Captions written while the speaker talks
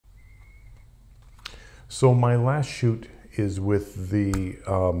So my last shoot is with the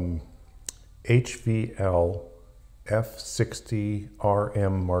HVL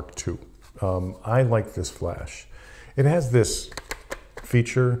F60RM Mark II. I like this flash. It has this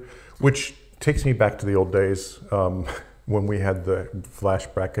feature which takes me back to the old days when we had the flash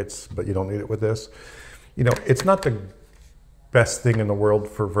brackets, but you don't need it with this. You know, it's not the best thing in the world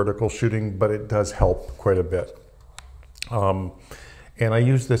for vertical shooting, but it does help quite a bit. And I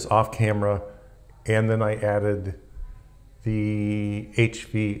used this off camera, and then I added the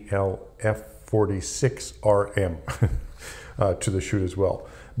HVL F46RM to the shoot as well.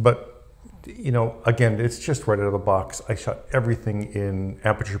 But, you know, again, it's just right out of the box. I shot everything in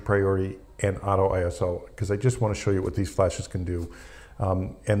aperture priority and auto ISO because I just want to show you what these flashes can do.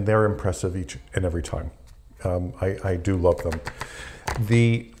 And they're impressive each and every time. I do love them.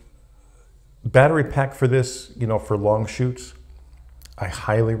 The battery pack for this, you know, for long shoots, I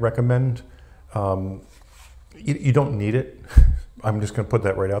highly recommend. You don't need it. I'm just going to put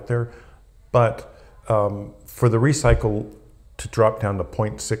that right out there. But for the recycle to drop down to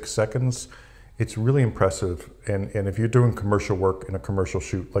 0.6 seconds, it's really impressive. And if you're doing commercial work in a commercial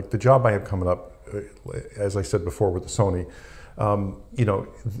shoot, like the job I have coming up, as I said before with the Sony, you know,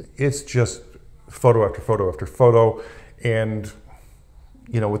 it's just photo after photo after photo. And,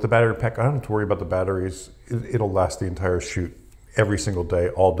 you know, with the battery pack, I don't have to worry about the batteries. It'll last the entire shoot every single day,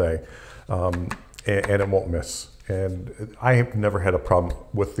 all day. And it won't miss. And I have never had a problem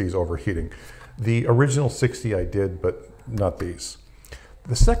with these overheating. The original 60 I did, but not these.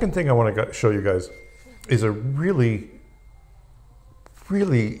 The second thing I want to show you guys is a really,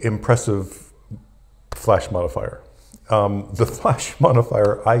 really impressive flash modifier. The flash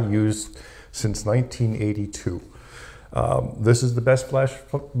modifier I used since 1982. This is the best flash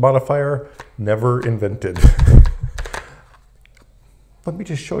modifier never invented. Let me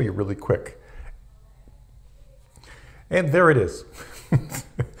just show you really quick. And there it is.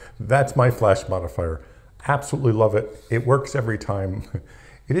 That's my flash modifier. Absolutely love it. It works every time.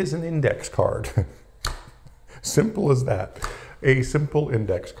 It is an index card. Simple as that. A simple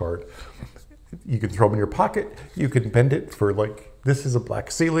index card. You can throw them in your pocket. You can bend it for, like, this is a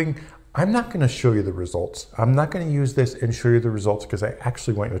black ceiling. I'm not going to show you the results. I'm not going to use this and show you the results because I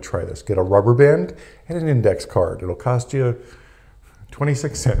actually want you to try this. Get a rubber band and an index card. It'll cost you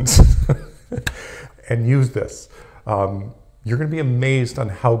 26 cents. And use this. You're going to be amazed on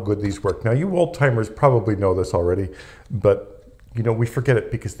how good these work. Now, you old timers probably know this already, but you know, we forget it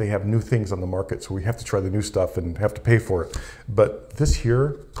because they have new things on the market, so we have to try the new stuff and have to pay for it. But this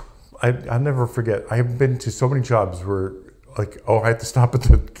here, I'll never forget. I've been to so many jobs where, like, oh, I had to stop at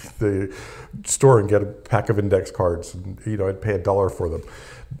the store and get a pack of index cards, and you know, I'd pay $1 for them,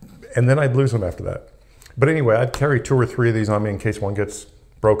 and then I'd lose them after that. But anyway, I'd carry 2 or 3 of these on me in case one gets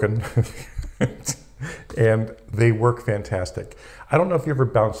broken. And they work fantastic. I don't know if you ever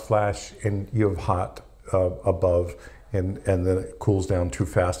bounce flash and you have hot above and then it cools down too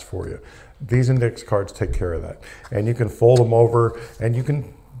fast for you. These index cards take care of that. And you can fold them over and you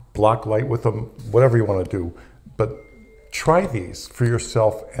can block light with them, whatever you want to do. But try these for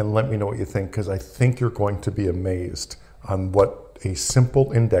yourself and let me know what you think, because I think you're going to be amazed on what a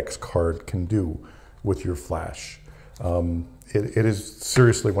simple index card can do with your flash. It is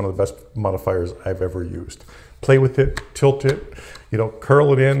seriously one of the best modifiers I've ever used. Play with it, tilt it, you know,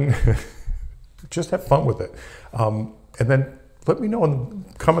 curl it in, just have fun with it. And then let me know in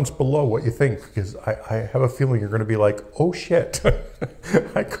the comments below what you think, because I have a feeling you're going to be like, oh shit,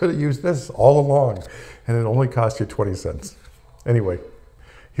 I could have used this all along, and it only cost you 20 cents. Anyway,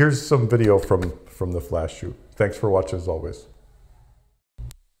 here's some video from the flash shoot. Thanks for watching as always.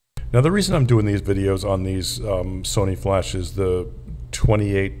 Now, the reason I'm doing these videos on these Sony flashes, the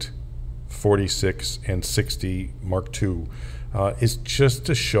 28, 46, and 60 Mark II, is just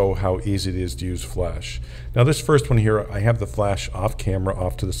to show how easy it is to use flash. Now, this first one here, I have the flash off camera,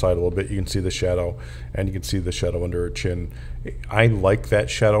 off to the side a little bit. You can see the shadow, and you can see the shadow under her chin. I like that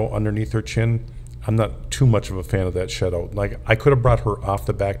shadow underneath her chin. I'm not too much of a fan of that shadow. Like, I could have brought her off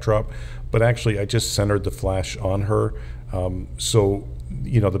the backdrop, but actually I just centered the flash on her. So,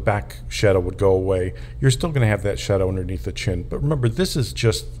 you know, the back shadow would go away. You're still going to have that shadow underneath the chin. But remember, this is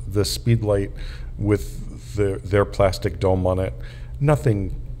just the Speedlight with their plastic dome on it.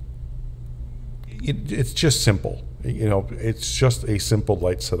 Nothing, it's just simple. You know, it's just a simple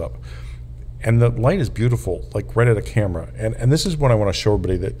light setup. And the light is beautiful, like right at a camera. And this is what I want to show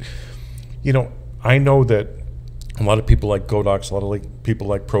everybody, that, you know, I know that a lot of people like Godox, a lot of people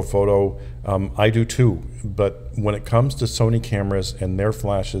like Profoto. I do too. But when it comes to Sony cameras and their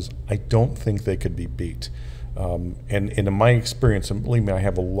flashes, I don't think they could be beat. And in my experience, and believe me, I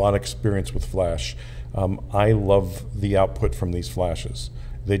have a lot of experience with flash, I love the output from these flashes.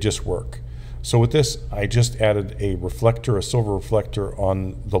 They just work. So with this, I just added a reflector, a silver reflector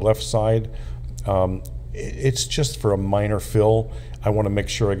on the left side. It's just for a minor fill. I want to make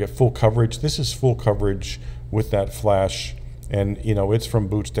sure I get full coverage. This is full coverage with that flash, and you know, it's from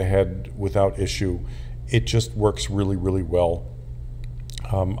boots to head without issue. It just works really, really well.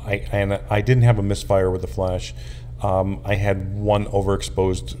 I didn't have a misfire with the flash. I had one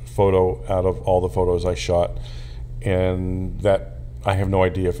overexposed photo out of all the photos I shot, and that I have no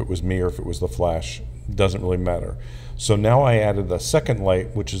idea if it was me or if it was the flash. Doesn't really matter. So now I added a second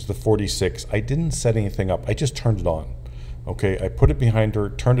light, which is the 46. I didn't set anything up. I just turned it on. Okay, I put it behind her,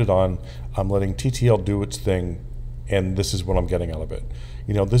 turned it on. I'm letting TTL do its thing, and this is what I'm getting out of it.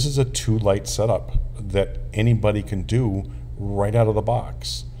 You know, this is a 2-light setup that anybody can do right out of the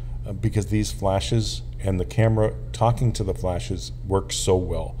box, because these flashes and the camera talking to the flashes work so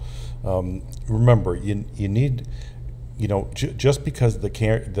well. Remember, you need, you know, just because the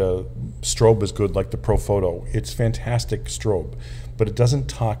strobe is good, like the Pro Photo, it's fantastic strobe, but it doesn't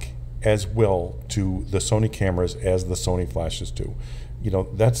talk as well to the Sony cameras as the Sony flashes do. You know,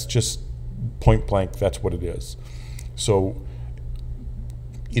 that's just point blank, that's what it is. So,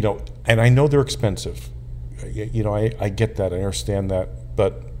 you know, and I know they're expensive. You know, I get that, I understand that,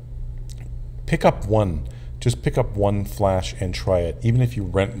 but pick up one. Just pick up one flash and try it. Even if you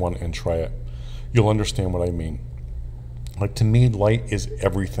rent one and try it, you'll understand what I mean. Like, to me, light is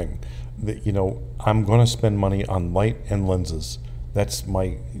everything. You know, I'm going to spend money on light and lenses. That's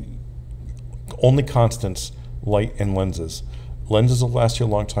my only constants, light and lenses. Lenses will last you a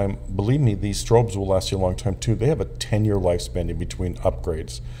long time. Believe me, these strobes will last you a long time too. They have a 10-year lifespan in between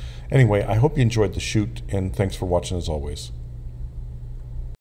upgrades. Anyway, I hope you enjoyed the shoot, and thanks for watching as always.